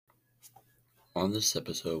On this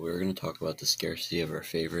episode, we're going to talk about the scarcity of our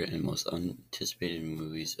favorite and most unanticipated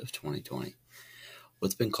movies of 2020.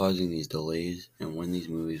 What's been causing these delays, and when these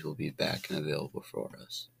movies will be back and available for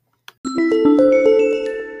us. In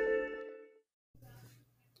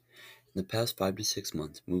the past 5 to 6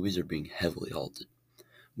 months, movies are being heavily halted.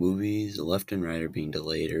 Movies left and right are being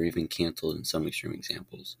delayed or even canceled in some extreme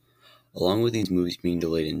examples. Along with these movies being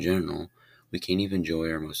delayed in general, we can't even enjoy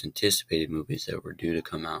our most anticipated movies that were due to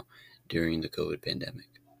come out during the COVID pandemic,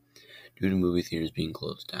 due to movie theaters being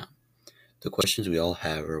closed down. The questions we all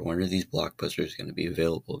have are, when are these blockbusters going to be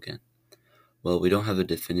available again? Well, we don't have a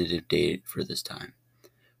definitive date for this time.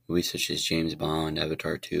 Movies such as James Bond,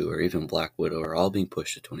 Avatar 2, or even Black Widow are all being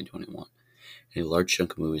pushed to 2021, and a large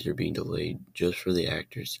chunk of movies are being delayed just for the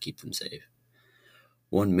actors to keep them safe.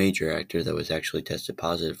 One major actor that was actually tested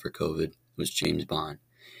positive for COVID was James Bond,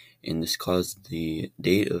 and this caused the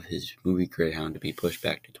date of his movie Greyhound to be pushed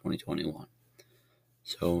back to 2021.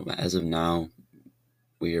 So as of now,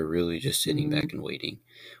 we are really just sitting back and waiting,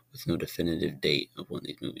 with no definitive date of when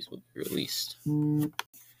these movies will be released.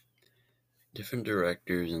 Different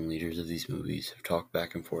directors and leaders of these movies have talked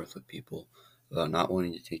back and forth with people about not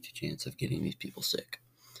wanting to take the chance of getting these people sick.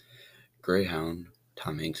 Greyhound,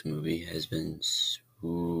 Tom Hanks' movie, has been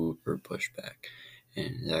super pushed back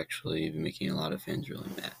and is actually making a lot of fans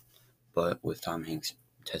really mad. But with Tom Hanks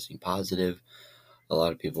testing positive, a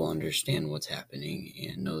lot of people understand what's happening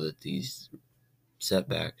and know that these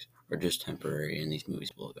setbacks are just temporary and these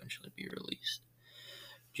movies will eventually be released.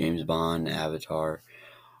 James Bond, Avatar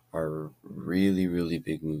are really, really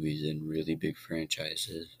big movies and really big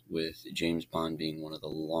franchises, with James Bond being one of the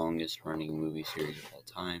longest running movie series of all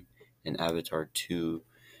time, and Avatar 2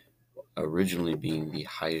 originally being the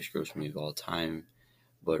highest gross movie of all time,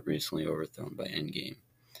 but recently overthrown by Endgame.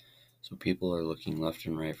 So people are looking left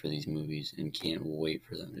and right for these movies and can't wait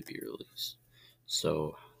for them to be released.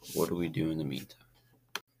 So what do we do in the meantime?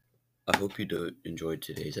 I hope you enjoyed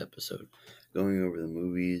today's episode, going over the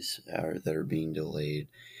movies that are being delayed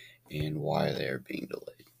and why they are being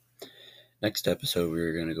delayed. Next episode,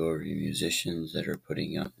 we're going to go over musicians that are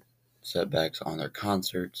putting up setbacks on their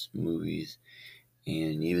concerts, movies,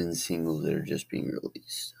 and even singles that are just being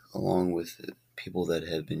released, along with people that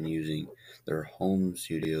have been using their home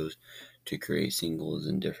studios to create singles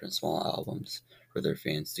and different small albums for their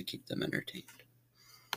fans to keep them entertained.